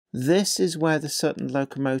This is where the Sutton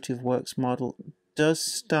Locomotive Works model does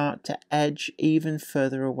start to edge even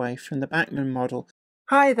further away from the Bachmann model.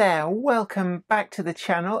 Hi there, welcome back to the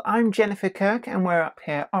channel. I'm Jennifer Kirk and we're up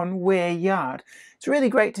here on Weir Yard. It's really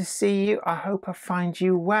great to see you. I hope I find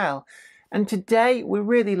you well. And today we're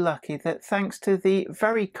really lucky that thanks to the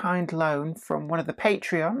very kind loan from one of the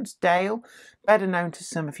Patreons, Dale, better known to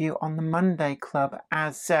some of you on the Monday Club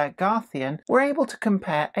as Garthian, we're able to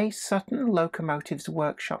compare a Sutton Locomotives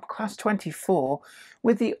Workshop Class 24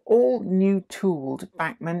 with the all-new tooled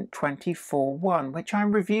Bachmann 24-1, which I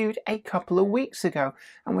reviewed a couple of weeks ago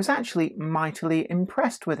and was actually mightily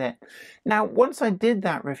impressed with it. Now, once I did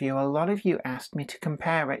that review, a lot of you asked me to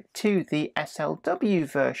compare it to the SLW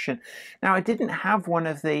version. Now, I didn't have one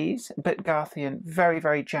of these, but Garthian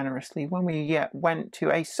very generously, when we went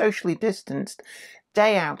to a socially distanced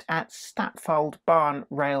day out at Statfold Barn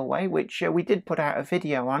Railway, which we did put out a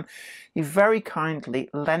video on, he very kindly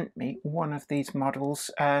lent me one of these models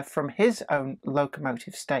from his own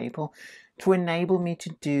locomotive stable to enable me to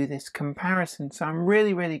do this comparison. So I'm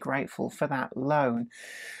really grateful for that loan.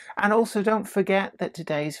 And also don't forget that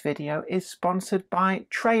today's video is sponsored by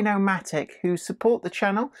Train-O-Matic, who support the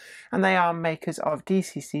channel, and they are makers of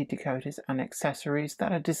DCC decoders and accessories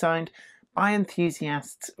that are designed by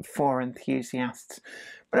enthusiasts for enthusiasts.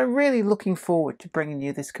 But I'm really looking forward to bringing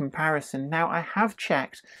you this comparison. Now, I have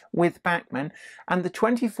checked with Bachmann, and the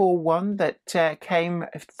 24-1 that came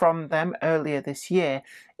from them earlier this year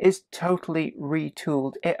is totally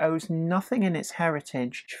retooled. It owes nothing in its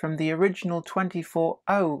heritage from the original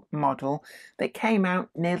 24-0 model that came out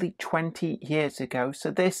nearly 20 years ago. So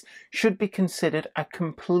this should be considered a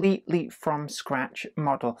completely from scratch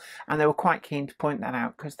model. And they were quite keen to point that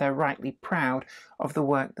out because they're rightly proud of the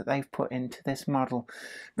work that they've put into this model.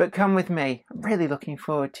 But come with me, I'm really looking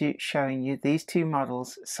forward to showing you these two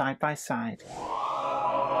models side by side.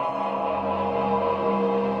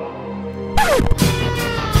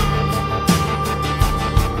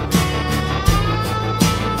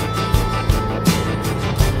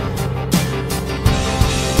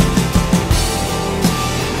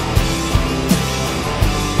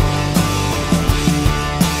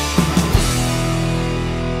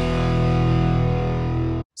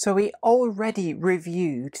 So we already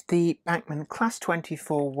reviewed the Bachmann Class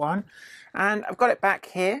 24-1 and I've got it back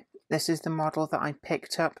here. This is the model that I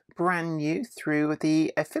picked up brand new through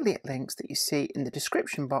the affiliate links that you see in the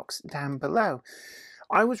description box down below.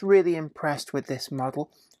 I was really impressed with this model,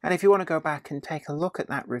 and if you want to go back and take a look at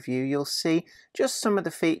that review, you'll see just some of the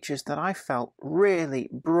features that I felt really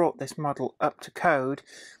brought this model up to code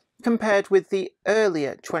compared with the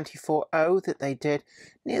earlier 24-0 that they did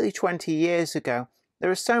nearly 20 years ago. There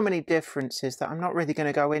are so many differences that I'm not really going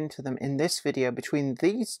to go into them in this video between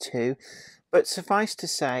these two, but suffice to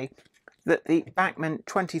say that the Bachmann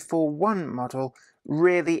 24-1 model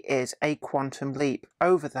really is a quantum leap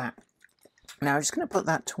over that. Now I'm just going to put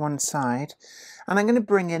that to one side, and I'm going to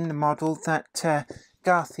bring in the model that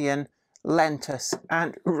Garthian lent us,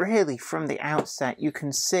 and really from the outset you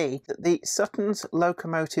can see that the Sutton's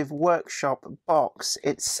Locomotive Workshop box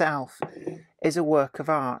itself is a work of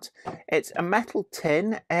art. It's a metal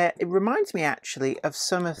tin. It reminds me actually of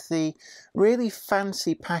some of the really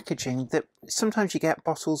fancy packaging that sometimes you get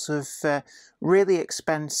bottles of really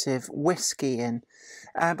expensive whiskey in.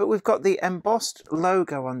 But we've got the embossed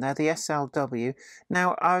logo on there, the SLW.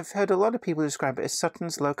 Now, I've heard a lot of people describe it as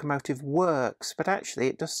Sutton's Locomotive Works, but actually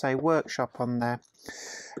it does say workshop on there.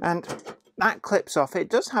 And that clips off. It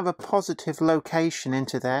does have a positive location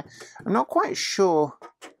into there. I'm not quite sure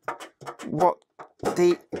what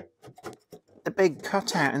the big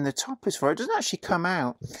cutout in the top is for. It doesn't actually come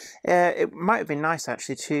out. It might have been nice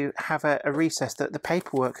actually to have a recess that the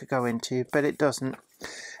paperwork could go into, but it doesn't.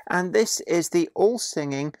 And this is the all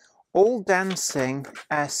singing, all dancing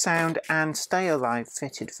sound and stay alive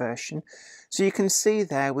fitted version. So you can see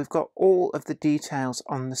there we've got all of the details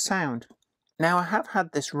on the sound. Now I have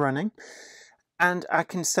had this running, and I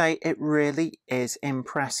can say it really is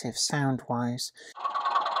impressive sound wise.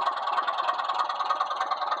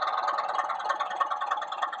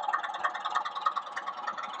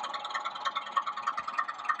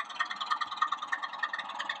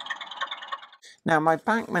 Now my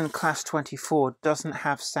Bachmann Class 24 doesn't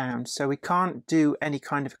have sound, so we can't do any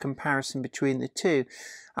kind of comparison between the two.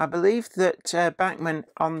 I believe that Bachmann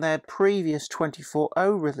on their previous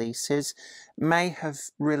 24-0 releases may have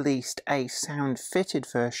released a sound fitted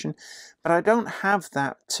version, but I don't have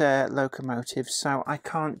that locomotive, so I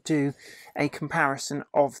can't do a comparison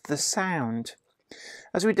of the sound.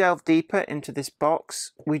 As we delve deeper into this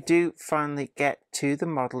box, we do finally get to the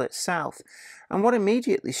model itself. And what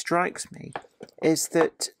immediately strikes me is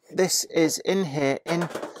that this is in here in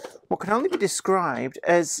what can only be described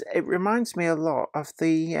as, it reminds me a lot of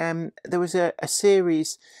the, there was a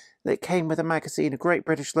series that came with a magazine, a Great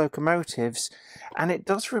British Locomotives, and it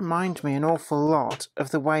does remind me an awful lot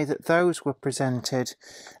of the way that those were presented.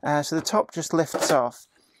 So the top just lifts off.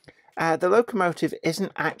 The locomotive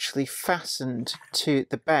isn't actually fastened to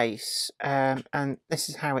the base, and this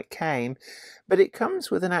is how it came, but it comes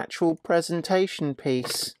with an actual presentation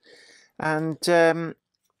piece, and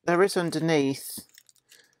there is underneath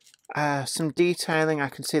some detailing. I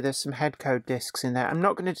can see there's some head code discs in there. I'm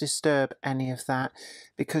not going to disturb any of that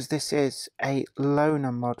because this is a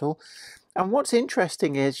loaner model. And what's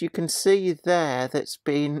interesting is you can see there that's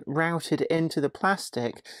been routed into the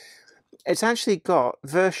plastic. It's actually got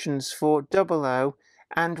versions for 00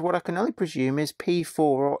 and what I can only presume is P4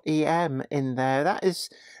 or EM in there. There's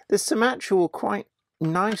some actual quite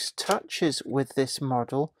nice touches with this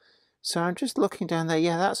model. So I'm just looking down there.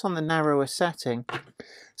 Yeah, that's on the narrower setting.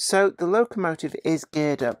 So the locomotive is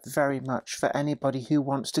geared up very much for anybody who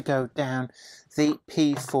wants to go down the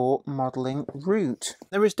P4 modelling route.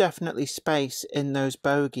 There is definitely space in those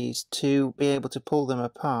bogies to be able to pull them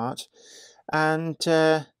apart. And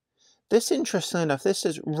this, interestingly enough, this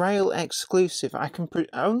is rail exclusive. I can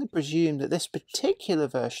only presume that this particular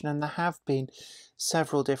version, and there have been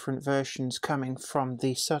several different versions coming from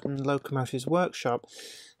the Sutton Locomotives workshop,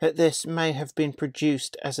 that this may have been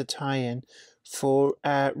produced as a tie-in for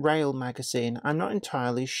Rail magazine. I'm not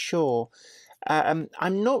entirely sure. I'm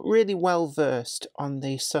not really well versed on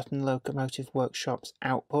the Sutton Locomotive Workshop's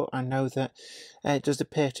output. I know that it does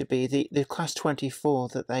appear to be the Class 24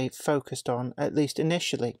 that they focused on, at least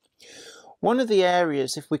initially. One of the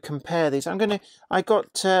areas, if we compare these, I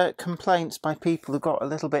got complaints by people who got a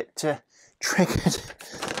little bit triggered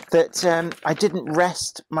that I didn't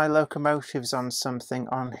rest my locomotives on something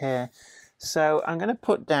on here. So I'm going to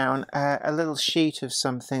put down a little sheet of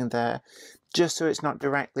something there, just so it's not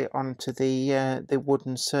directly onto the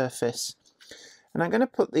wooden surface. And I'm going to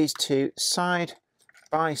put these two side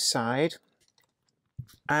by side,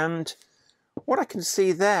 and what I can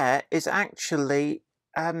see there is actually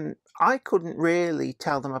I couldn't really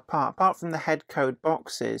tell them apart from the head code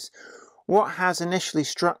boxes. What has initially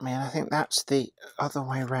struck me, and I think that's the other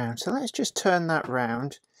way around, so let's just turn that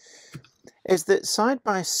round, is that side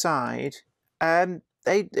by side,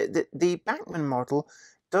 the Bachmann model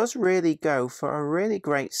does really go for a really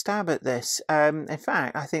great stab at this. In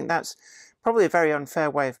fact, I think that's probably a very unfair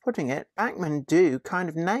way of putting it. Bachmann do kind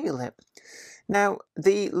of nail it. Now,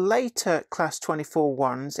 the later Class 24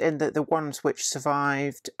 ones, in the ones which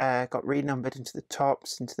survived, got renumbered into the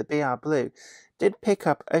tops, into the BR Blue, did pick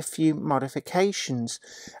up a few modifications.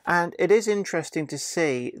 And it is interesting to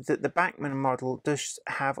see that the Bachmann model does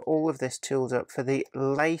have all of this tooled up for the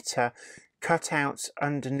later cutouts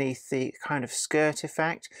underneath the kind of skirt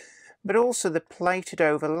effect, but also the plated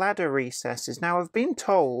over ladder recesses. Now, I've been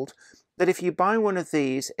told that if you buy one of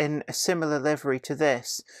these in a similar livery to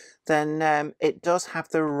this, then it does have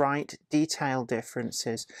the right detail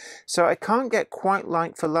differences. So I can't get quite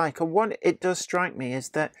like for like. And what it does strike me is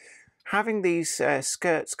that having these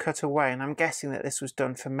skirts cut away, and I'm guessing that this was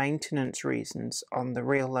done for maintenance reasons on the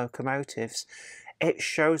real locomotives, it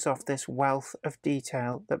shows off this wealth of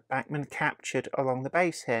detail that Bachmann captured along the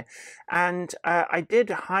base here. And I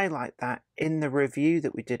did highlight that in the review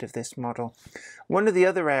that we did of this model. One of the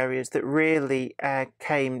other areas that really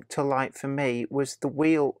came to light for me was the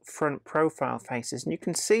wheel front profile faces. And you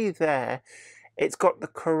can see there, it's got the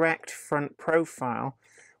correct front profile,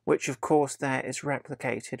 which of course there is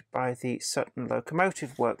replicated by the Sutton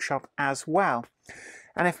Locomotive Workshop as well.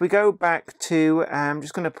 And if we go back to, I'm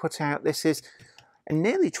just going to put out, this is a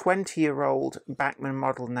nearly 20-year-old Bachmann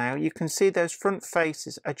model now. You can see those front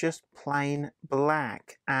faces are just plain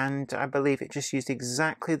black, and I believe it just used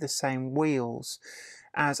exactly the same wheels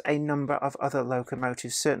as a number of other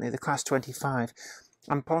locomotives, certainly the Class 25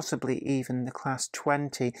 and possibly even the Class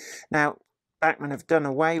 20. Now, Bachmann have done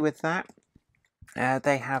away with that.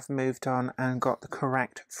 They have moved on and got the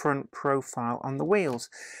correct front profile on the wheels.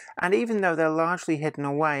 And even though they're largely hidden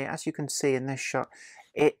away, as you can see in this shot,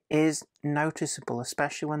 it is noticeable,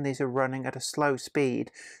 especially when these are running at a slow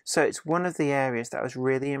speed. So it's one of the areas that I was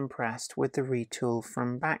really impressed with the retool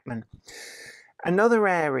from Bachmann. Another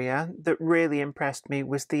area that really impressed me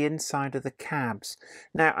was the inside of the cabs.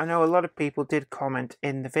 Now, I know a lot of people did comment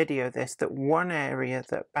in the video that one area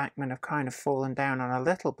that Bachmann have kind of fallen down on a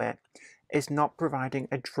little bit is not providing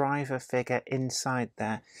a driver figure inside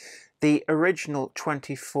there. The original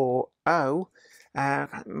 24.0,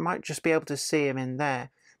 might just be able to see him in there.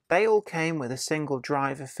 They all came with a single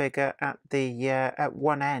driver figure at the at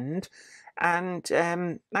one end, and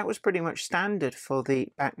that was pretty much standard for the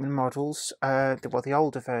Bachmann models, the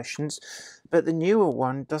older versions, but the newer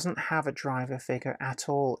one doesn't have a driver figure at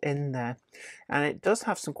all in there, and it does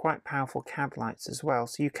have some quite powerful cab lights as well,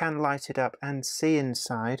 so you can light it up and see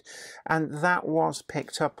inside, and that was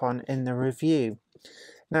picked up on in the review.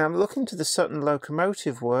 Now I'm looking to the Sutton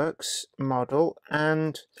Locomotive Works model,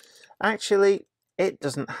 and actually it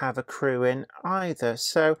doesn't have a crew in either,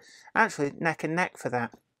 so actually neck and neck for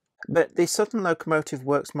that. But the Sutton Locomotive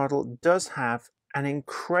Works model does have an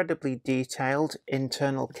incredibly detailed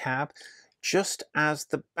internal cab, just as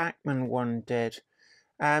the Bachmann one did.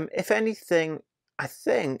 If anything, I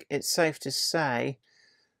think it's safe to say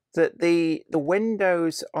that the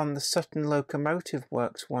windows on the Sutton Locomotive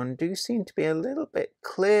Works one do seem to be a little bit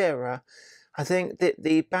clearer. I think that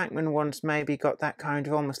the Bachmann ones maybe got that kind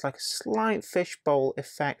of almost like a slight fishbowl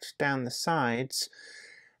effect down the sides,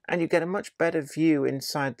 and you get a much better view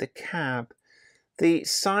inside the cab. The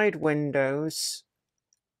side windows,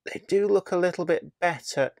 they do look a little bit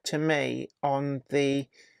better to me on the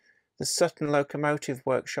Sutton Locomotive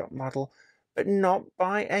Workshop model, but not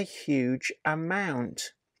by a huge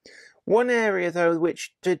amount. One area though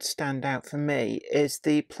which did stand out for me is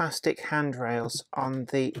the plastic handrails on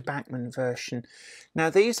the Bachmann version. Now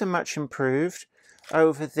these are much improved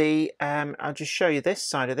over the, I'll just show you this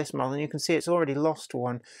side of this model, and you can see it's already lost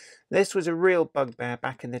one. This was a real bugbear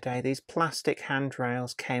back in the day. These plastic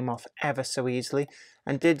handrails came off ever so easily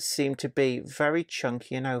and did seem to be very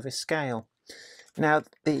chunky and overscale. Now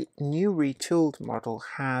the new retooled model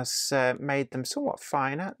has made them somewhat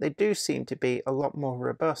finer. They do seem to be a lot more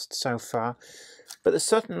robust so far, but the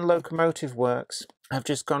Sutton Locomotive Works have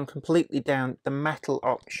just gone completely down the metal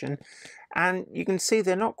option, and you can see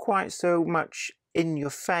they're not quite so much in your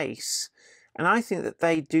face, and I think that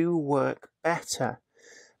they do work better.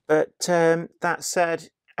 But that said,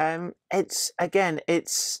 it's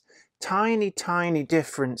tiny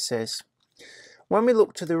differences. When we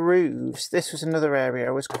look to the roofs, this was another area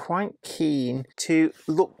I was quite keen to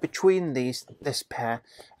look between this pair.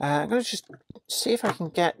 I'm going to just see if I can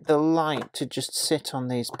get the light to just sit on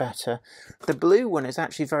these better. The blue one is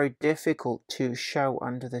actually very difficult to show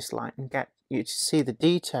under this light and get you to see the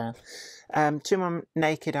detail. To my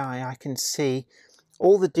naked eye, I can see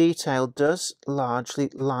all the detail does largely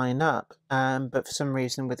line up, but for some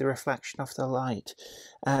reason with the reflection of the light,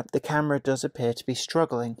 the camera does appear to be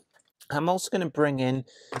struggling. I'm also going to bring in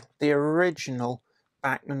the original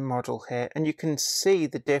Bachmann model here, and you can see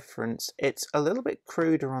the difference. It's a little bit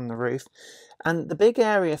cruder on the roof, and the big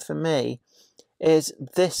area for me is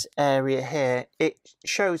this area here. It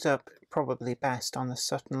shows up probably best on the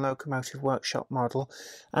Sutton Locomotive Workshop model,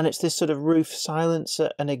 and it's this sort of roof silencer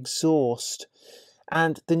and exhaust.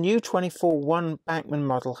 And the new 24.1 Bachmann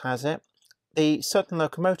model has it. The Sutton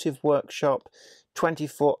Locomotive Workshop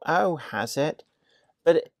 24.0 has it,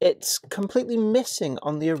 but it's completely missing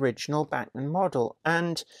on the original Bachmann model.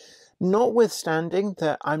 And notwithstanding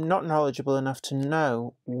that I'm not knowledgeable enough to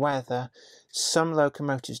know whether some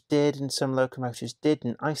locomotives did and some locomotives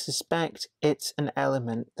didn't, I suspect it's an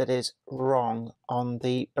element that is wrong on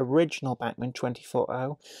the original Bachmann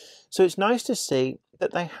 24.0. So it's nice to see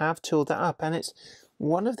that they have tooled that up, and it's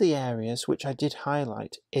one of the areas which I did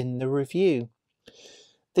highlight in the review.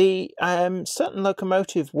 The Sutton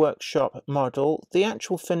Locomotive Workshop model, the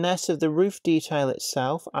actual finesse of the roof detail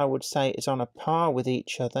itself, I would say, is on a par with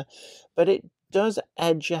each other, but it does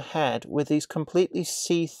edge ahead with these completely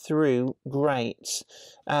see-through grates,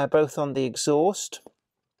 both on the exhaust,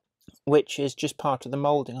 which is just part of the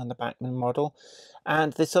moulding on the Bachmann model,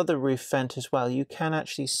 and this other roof vent as well. You can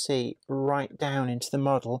actually see right down into the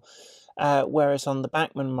model, whereas on the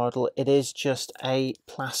Bachmann model it is just a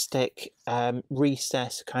plastic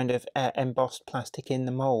recess, kind of embossed plastic in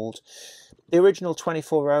the mould. The original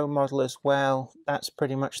 24.0 model as well, that's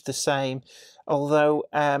pretty much the same, although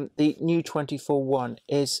the new 24.1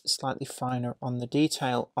 is slightly finer on the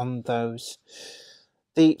detail on those.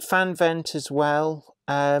 The fan vent as well,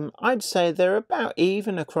 I'd say they're about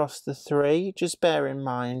even across the three. Just bear in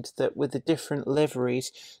mind that with the different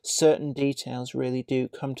liveries, certain details really do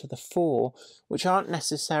come to the fore, which aren't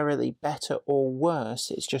necessarily better or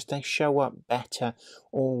worse. It's just they show up better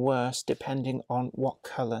or worse depending on what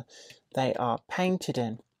colour they are painted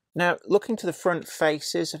in. Now, looking to the front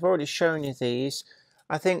faces, I've already shown you these.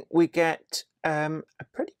 I think we get a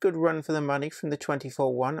pretty good run for the money from the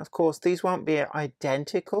 24.1. Of course, these won't be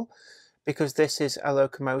identical because this is a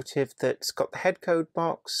locomotive that's got the head code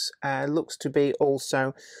box, looks to be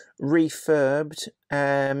also refurbed,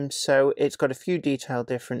 so it's got a few detail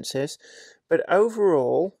differences. But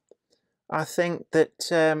overall, I think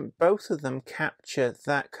that both of them capture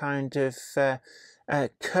that kind of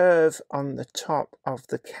curve on the top of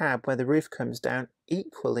the cab where the roof comes down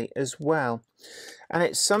equally as well. And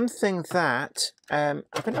it's something that I'm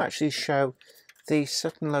going to actually show the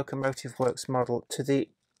Sutton Locomotive Works model to the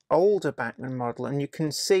older Bachmann model, and you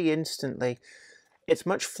can see instantly it's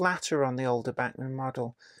much flatter on the older Bachmann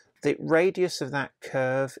model. The radius of that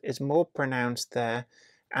curve is more pronounced there,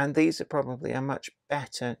 and these are probably a much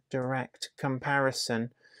better direct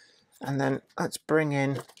comparison. And then let's bring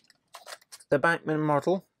in the Bachmann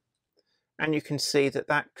model, and you can see that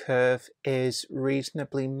that curve is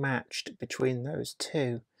reasonably matched between those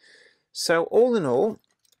two. So all in all,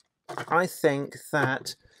 I think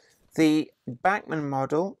that the Bachmann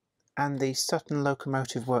model and the Sutton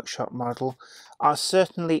Locomotive Workshop model are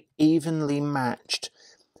certainly evenly matched,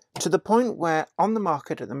 to the point where on the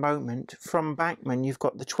market at the moment from Bachmann you've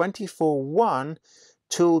got the 24-1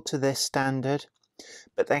 tooled to this standard,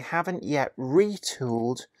 but they haven't yet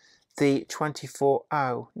retooled the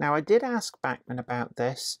 24-0. Now I did ask Bachmann about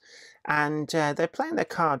this, and they're playing their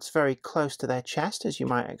cards very close to their chest, as you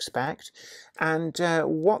might expect, and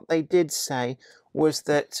what they did say was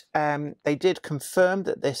that they did confirm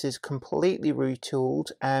that this is completely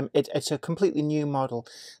retooled. It's a completely new model.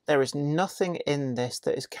 There is nothing in this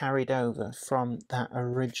that is carried over from that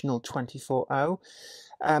original 24-0.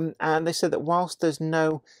 And they said that whilst there's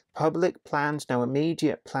no public plans, no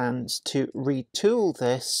immediate plans to retool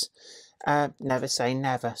this, never say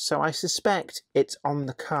never. So I suspect it's on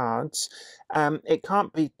the cards. It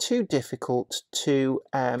can't be too difficult to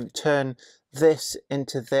turn this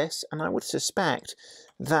into this, and I would suspect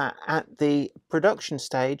that at the production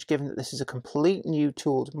stage, given that this is a complete new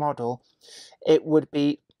tooled model, it would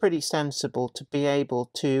be pretty sensible to be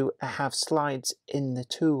able to have slides in the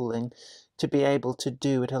tooling to be able to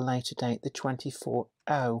do at a later date the 24-0.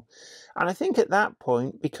 And I think at that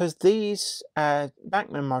point, because these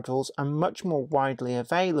Bachmann models are much more widely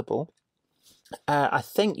available, I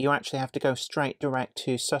think you actually have to go straight direct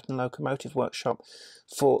to Sutton Locomotive Workshop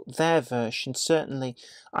for their version. Certainly,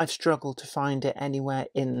 I've struggled to find it anywhere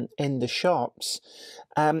in the shops.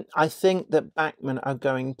 I think that Bachmann are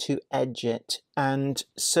going to edge it, and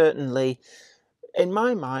certainly, in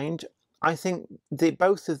my mind, I think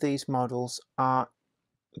both of these models are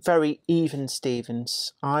very even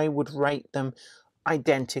Stevens. I would rate them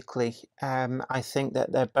identically. I think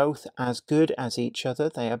that they're both as good as each other.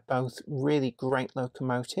 They are both really great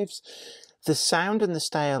locomotives. The sound and the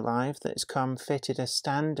stay alive that has come fitted as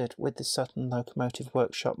standard with the Sutton Locomotive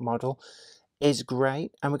Workshop model is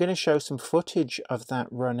great, and we're going to show some footage of that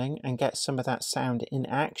running and get some of that sound in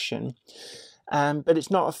action. But it's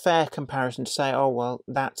not a fair comparison to say, oh, well,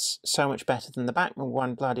 that's so much better than the Bachmann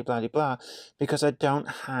one, blah, blah, blah, blah, because I don't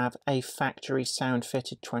have a factory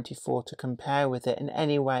sound-fitted 24 to compare with it in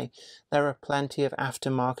any way. There are plenty of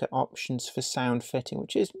aftermarket options for sound fitting,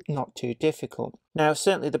 which is not too difficult. Now,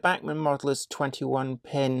 certainly the Bachmann model is a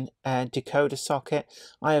 21-pin decoder socket.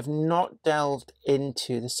 I have not delved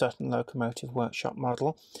into the Sutton Locomotive Workshop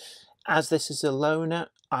model. As this is a loaner,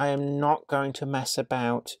 I am not going to mess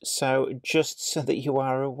about, so just so that you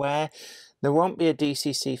are aware, there won't be a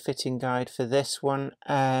DCC fitting guide for this one,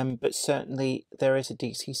 but certainly there is a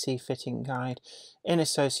DCC fitting guide in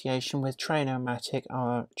association with Trainomatic,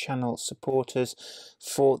 our channel supporters,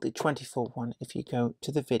 for the 24-1 if you go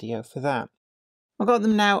to the video for that. I've got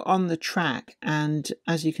them now on the track, and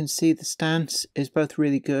as you can see, the stance is both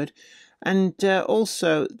really good, and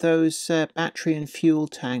also those battery and fuel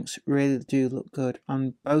tanks really do look good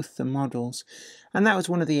on both the models. And that was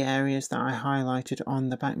one of the areas that I highlighted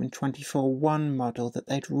on the Bachmann 24-1 model, that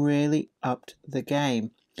they'd really upped the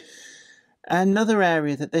game. Another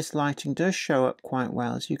area that this lighting does show up quite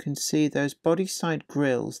well, as you can see those body side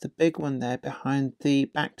grills, the big one there behind the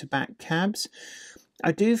back-to-back cabs.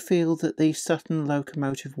 I do feel that the Sutton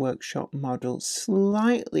Locomotive Workshop model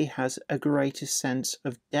slightly has a greater sense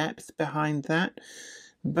of depth behind that,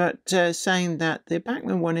 but saying that, the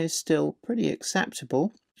Bachmann one is still pretty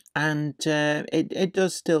acceptable, and it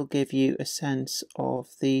does still give you a sense of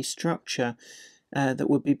the structure that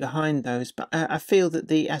would be behind those, but I feel that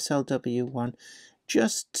the SLW one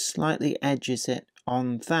just slightly edges it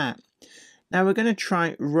on that. Now we're going to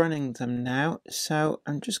try running them now, so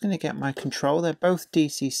I'm just going to get my control. They're both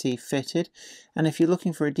DCC fitted, and if you're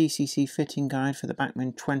looking for a DCC fitting guide for the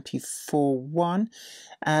Bachmann 24-1,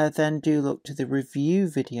 then do look to the review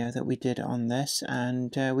video that we did on this,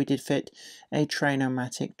 and we did fit a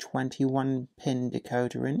Trainomatic 21-pin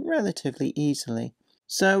decoder in relatively easily.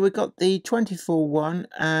 So we've got the 24-1,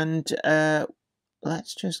 and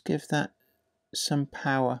let's just give that some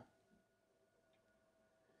power.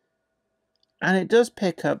 and it does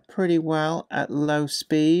pick up pretty well at low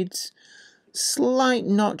speeds. Slight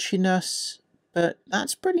notchiness, but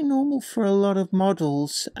that's pretty normal for a lot of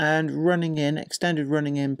models, and extended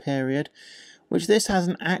running in period, which this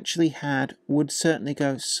hasn't actually had, would certainly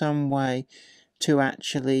go some way to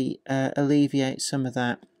actually alleviate some of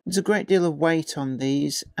that. There's a great deal of weight on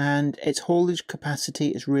these, and its haulage capacity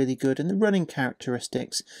is really good, and the running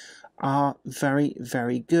characteristics are very,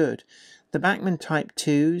 very good. The Bachmann Type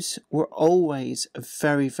 2s were always a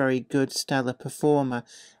very, very good stellar performer,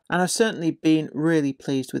 and I've certainly been really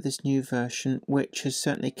pleased with this new version, which has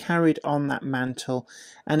certainly carried on that mantle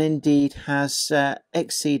and indeed has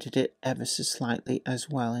exceeded it ever so slightly as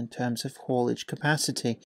well in terms of haulage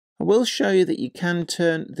capacity. I will show you that you can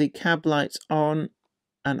turn the cab lights on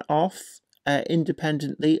and off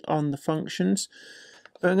independently on the functions,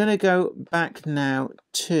 but I'm going to go back now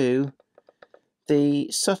to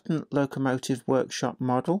the Sutton Locomotive Workshop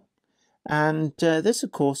model. And this,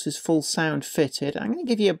 of course, is full sound fitted. I'm going to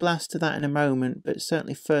give you a blast of that in a moment, but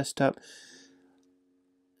certainly first up,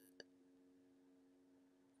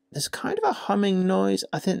 there's kind of a humming noise.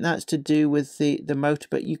 I think that's to do with the motor,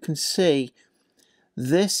 but you can see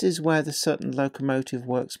this is where the Sutton Locomotive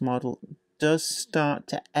Works model does start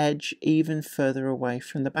to edge even further away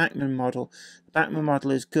from the Bachmann model. The Bachmann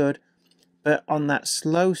model is good, but on that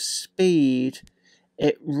slow speed,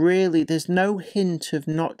 there's no hint of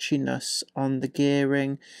notchiness on the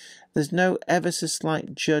gearing. There's no ever so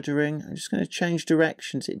slight juddering. I'm just going to change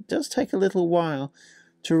directions. It does take a little while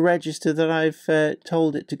to register that I've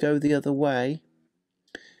told it to go the other way.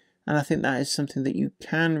 And I think that is something that you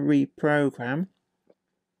can reprogram.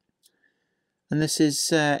 And this is,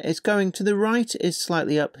 it's going to the right is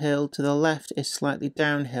slightly uphill, to the left is slightly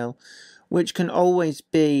downhill, which can always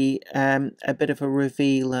be a bit of a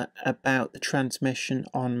revealer about the transmission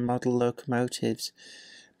on model locomotives.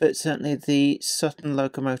 But certainly the Sutton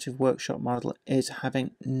Locomotive Workshop model is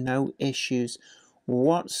having no issues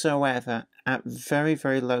whatsoever at very,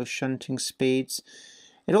 very low shunting speeds.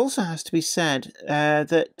 It also has to be said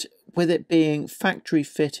that with it being factory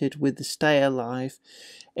fitted with the Stay Alive,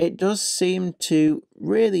 it does seem to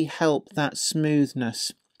really help that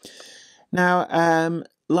smoothness. Now,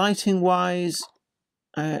 lighting wise,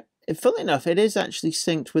 funnily enough, it is actually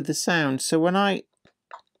synced with the sound. So when I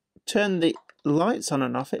turn the lights on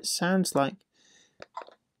and off, it sounds like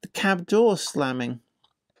the cab door slamming.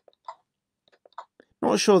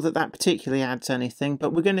 Not sure that that particularly adds anything,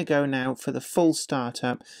 but we're going to go now for the full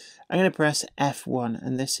startup. I'm going to press F1,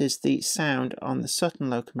 and this is the sound on the Sutton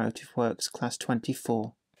Locomotive Works Class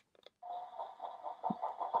 24.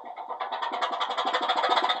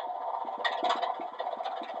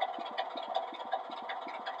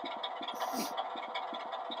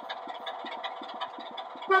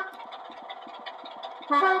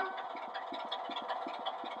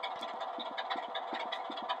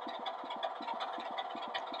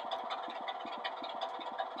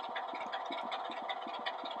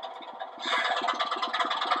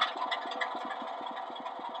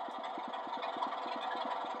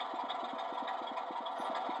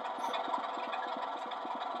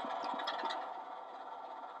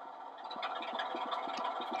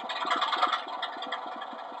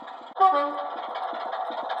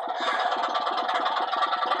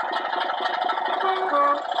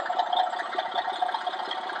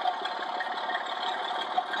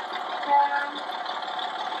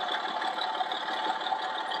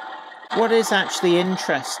 What is actually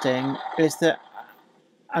interesting is that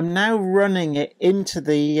I'm now running it into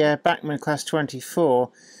the Bachmann Class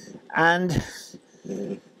 24, and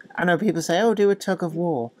I know people say, oh, do a tug of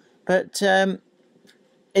war, but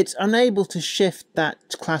it's unable to shift that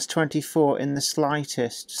Class 24 in the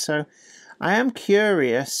slightest. So I am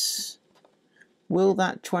curious, will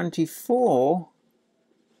that 24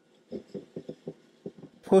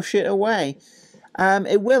 push it away?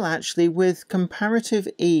 It will actually, with comparative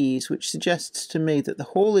ease, which suggests to me that the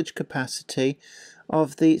haulage capacity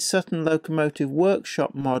of the Sutton Locomotive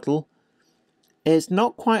Workshop model is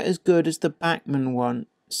not quite as good as the Bachmann one.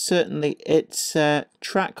 Certainly its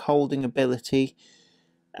track holding ability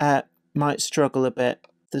might struggle a bit.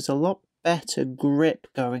 There's a lot better grip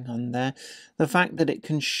going on there. The fact that it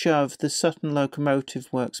can shove the Sutton Locomotive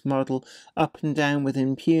Works model up and down with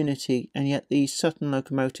impunity, and yet the Sutton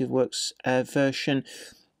Locomotive Works version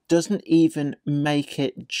doesn't even make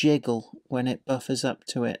it jiggle when it buffers up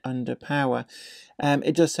to it under power.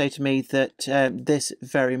 It does say to me that this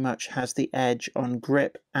very much has the edge on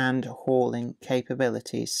grip and hauling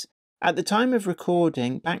capabilities. At the time of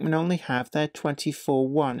recording, Bachmann only have their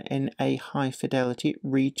 24.1 in a high-fidelity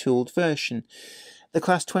retooled version. The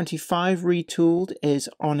Class 25 retooled is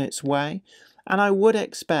on its way, and I would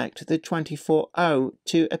expect the 24.0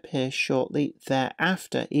 to appear shortly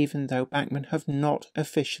thereafter, even though Bachmann have not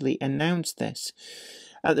officially announced this.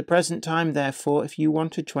 At the present time, therefore, if you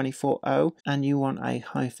want a 24.0 and you want a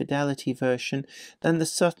high fidelity version, then the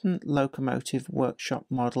Sutton Locomotive Workshop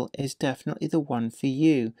model is definitely the one for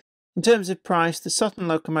you. In terms of price, the Sutton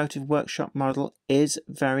Locomotive Workshop model is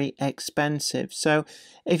very expensive, so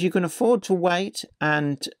if you can afford to wait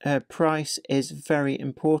and price is very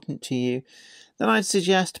important to you, then I'd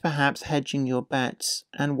suggest perhaps hedging your bets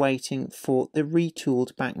and waiting for the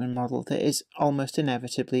retooled Bachmann model that is almost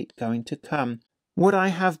inevitably going to come. Would I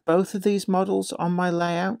have both of these models on my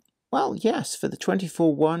layout? Well, yes, for the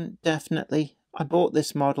 24.1, definitely. I bought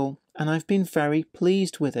this model and I've been very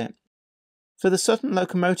pleased with it. For the Sutton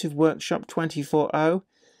Locomotive Workshop 24.0,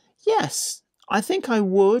 yes, I think I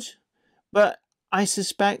would, but I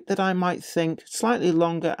suspect that I might think slightly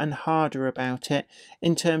longer and harder about it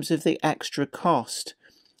in terms of the extra cost.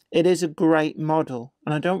 It is a great model,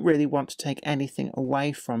 and I don't really want to take anything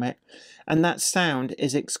away from it, and that sound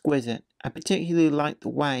is exquisite. I particularly like the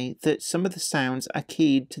way that some of the sounds are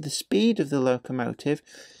keyed to the speed of the locomotive,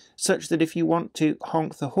 such that if you want to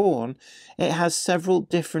honk the horn, it has several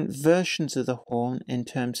different versions of the horn in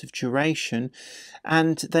terms of duration,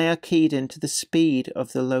 and they are keyed into the speed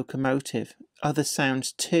of the locomotive. Other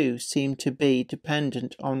sounds too seem to be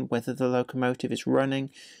dependent on whether the locomotive is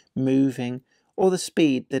running, moving, or the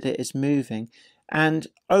speed that it is moving. And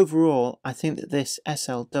overall, I think that this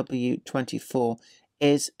SLW24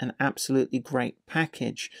 is an absolutely great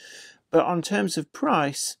package. But on terms of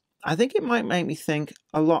price, I think it might make me think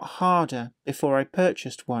a lot harder before I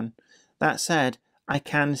purchased one. That said, I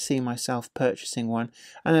can see myself purchasing one,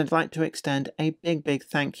 and I'd like to extend a big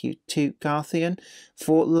thank you to Garthian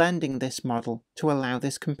for lending this model to allow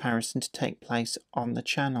this comparison to take place on the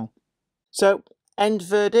channel. So, end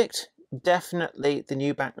verdict, definitely the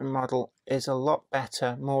new Bachmann model is a lot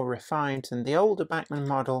better, more refined than the older Bachmann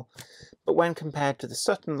model, but when compared to the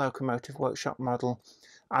Sutton Locomotive Workshop model,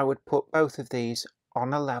 I would put both of these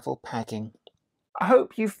on a level pegging. I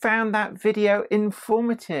hope you found that video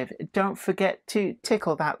informative. Don't forget to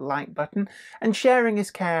tickle that like button, and sharing is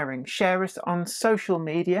caring. Share us on social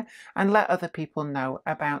media and let other people know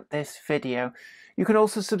about this video. You can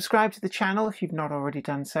also subscribe to the channel if you've not already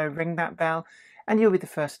done so. Ring that bell and you'll be the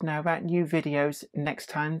first to know about new videos next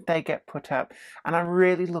time they get put up. And I'm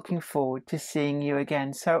really looking forward to seeing you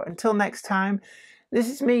again. So until next time, this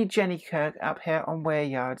is me, Jenny Kirk, up here on Weir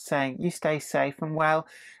Yard, saying you stay safe and well,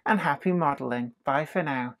 and happy modelling. Bye for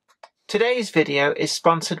now. Today's video is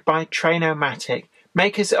sponsored by Trainomatic,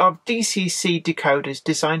 makers of DCC decoders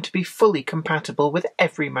designed to be fully compatible with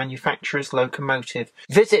every manufacturer's locomotive.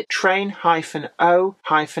 Visit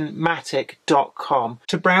train-o-matic.com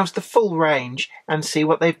to browse the full range and see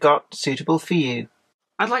what they've got suitable for you.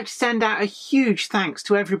 I'd like to send out a huge thanks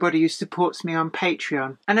to everybody who supports me on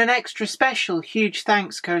Patreon, and an extra special huge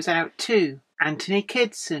thanks goes out to Anthony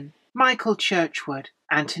Kidson, Michael Churchwood,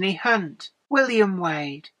 Anthony Hunt, William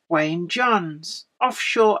Wade, Wayne Johns,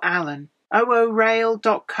 Offshore Allen, oorail.co.uk,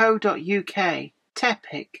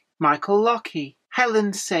 Tepic, Michael Lockie,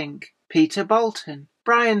 Helen Sink, Peter Bolton,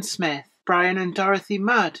 Brian Smith, Brian and Dorothy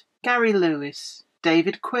Mudd, Gary Lewis,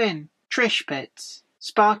 David Quinn, Trish Bits,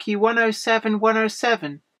 Sparky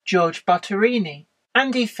 107, George Botterini,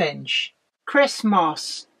 Andy Finch, Chris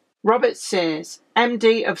Moss, Robert Sears,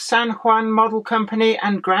 MD of San Juan Model Company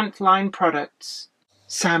and Grant Line Products,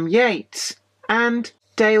 Sam Yates, and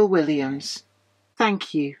Dale Williams.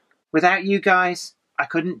 Thank you. Without you guys, I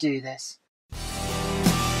couldn't do this.